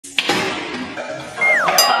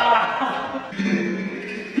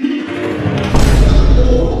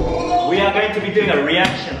be doing a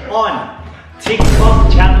reaction on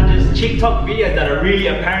TikTok challenges, TikTok videos that are really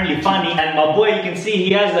apparently funny. And my boy, you can see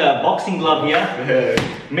he has a boxing glove here.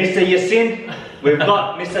 Mr. Yasin, we've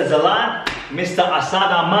got Mr. Zalan, Mr.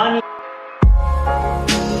 Assadarmani.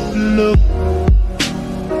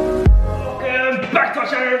 Welcome back to our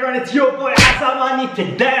channel, everyone. It's your boy Assadarmani.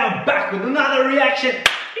 Today I'm back with another reaction.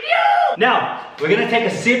 Now, we're gonna take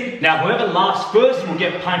a sip. Now, whoever laughs first will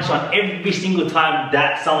get punched on every single time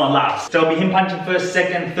that someone laughs. So it'll be him punching first,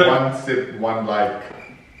 second, third. One sip, one like.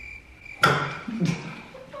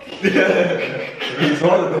 He's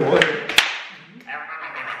one of the worst.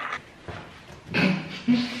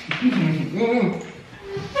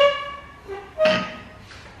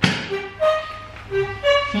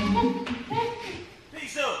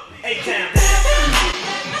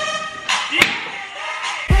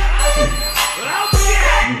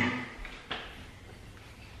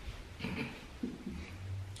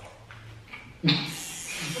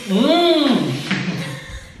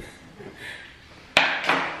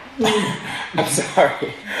 I'm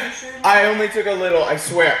sorry. I only took a little, I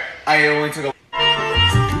swear. I only took a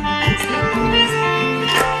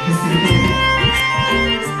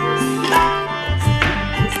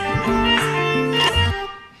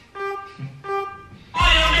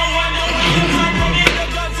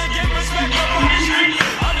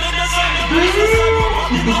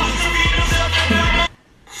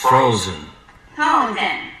Frozen.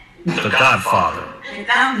 The Godfather.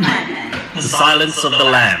 The Silence of the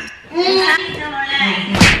Lambs.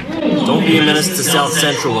 Don't be a menace to South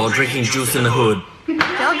Central or drinking juice in the hood.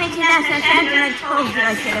 Don't be too nice to Central. I told you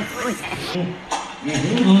I should have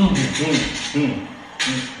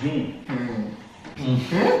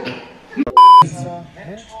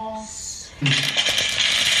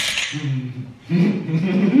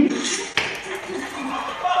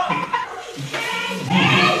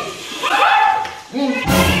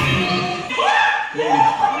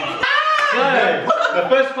The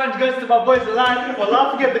first punch goes to my boy Zalan for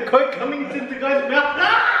laughing at the coke coming into the guy's mouth.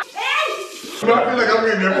 I feel like I'm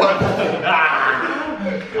gonna get punched.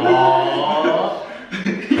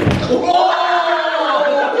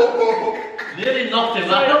 Nearly knocked him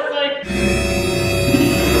out.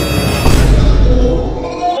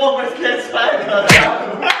 Almost gets back.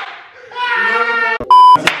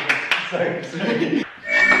 Sorry.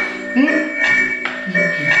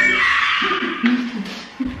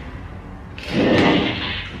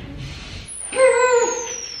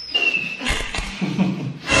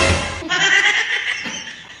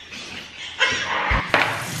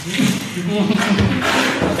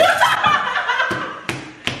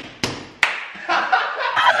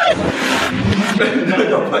 No,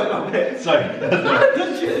 don't punch my head. Sorry.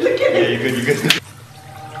 Don't you look at Yeah, you're good, you're good.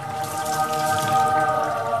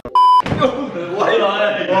 Oh,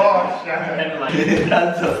 shit.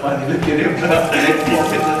 That's so funny. Look at him, bro.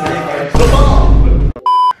 Stop!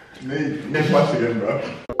 Need punch again, bro.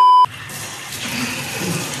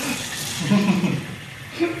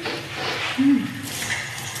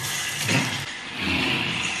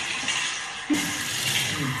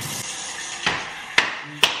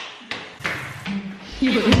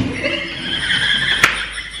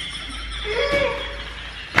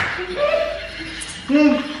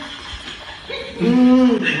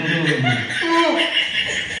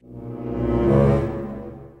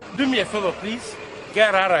 Do me a favor, please.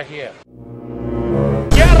 Get out of here.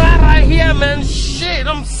 Get out of here, man. Shit,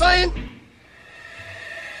 I'm saying.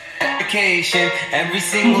 Vacation every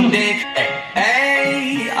single day.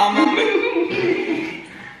 Hey, I'm a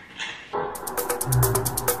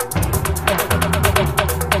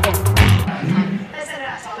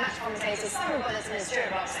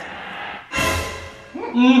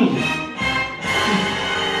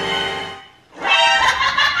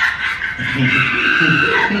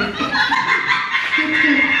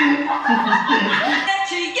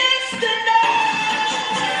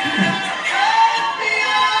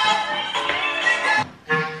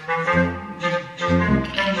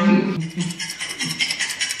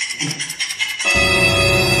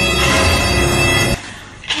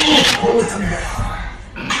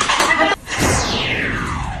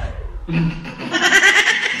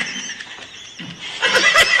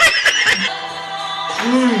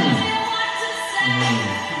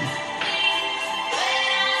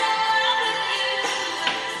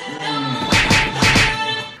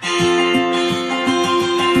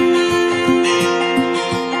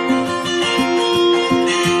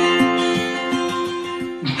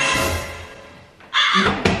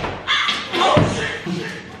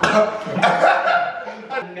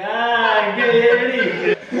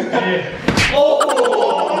Oh!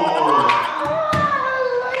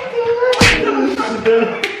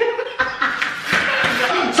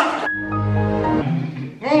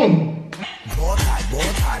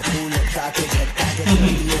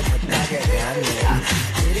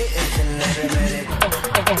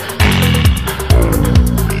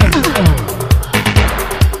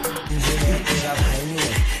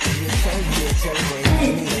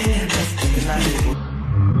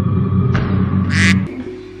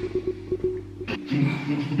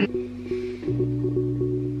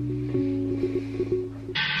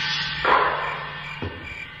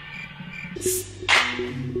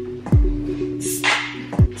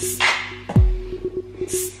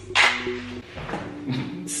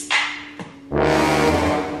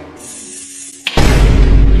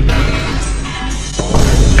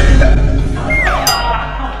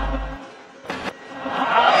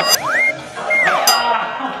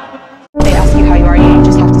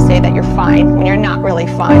 Fine when you're not really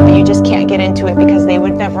fine, but you just can't get into it because they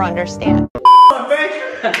would never understand.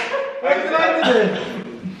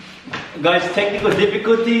 Guys, technical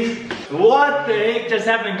difficulties. What the heck just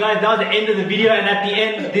happened, guys? That was the end of the video, and at the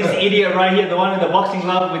end, this idiot right here, the one with the boxing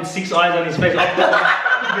glove with 6 eyes on his face,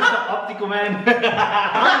 Mr. Optical Man.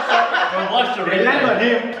 Watch the replay. Land on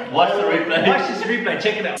him. Watch the replay. Watch this replay.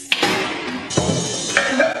 Check it out.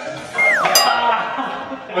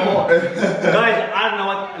 Guys, I don't know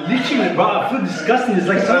what. Literally, bro, I feel disgusting. It's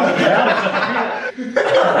like so much.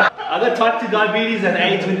 I got type 2 diabetes and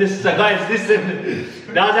AIDS with this. So, guys, listen.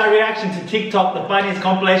 That was our reaction to TikTok, the funniest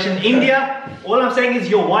compilation. India, all I'm saying is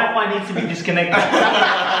your Wi-Fi needs to be disconnected.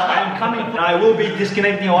 I am coming. I will be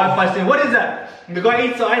disconnecting your Wi-Fi soon. What is that? The guy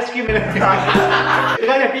eats the ice cream. Guys,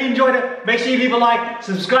 if you enjoyed it, make sure you leave a like.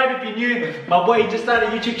 Subscribe if you're new. My boy, he just started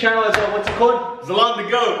a YouTube channel as well. What's it called? Zalan the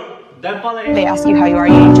Goat. Don't follow him. They ask you how you are,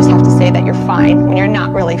 you just have to say that you're fine when you're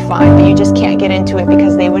not really fine, but you just can't get into it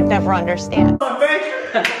because they would never understand.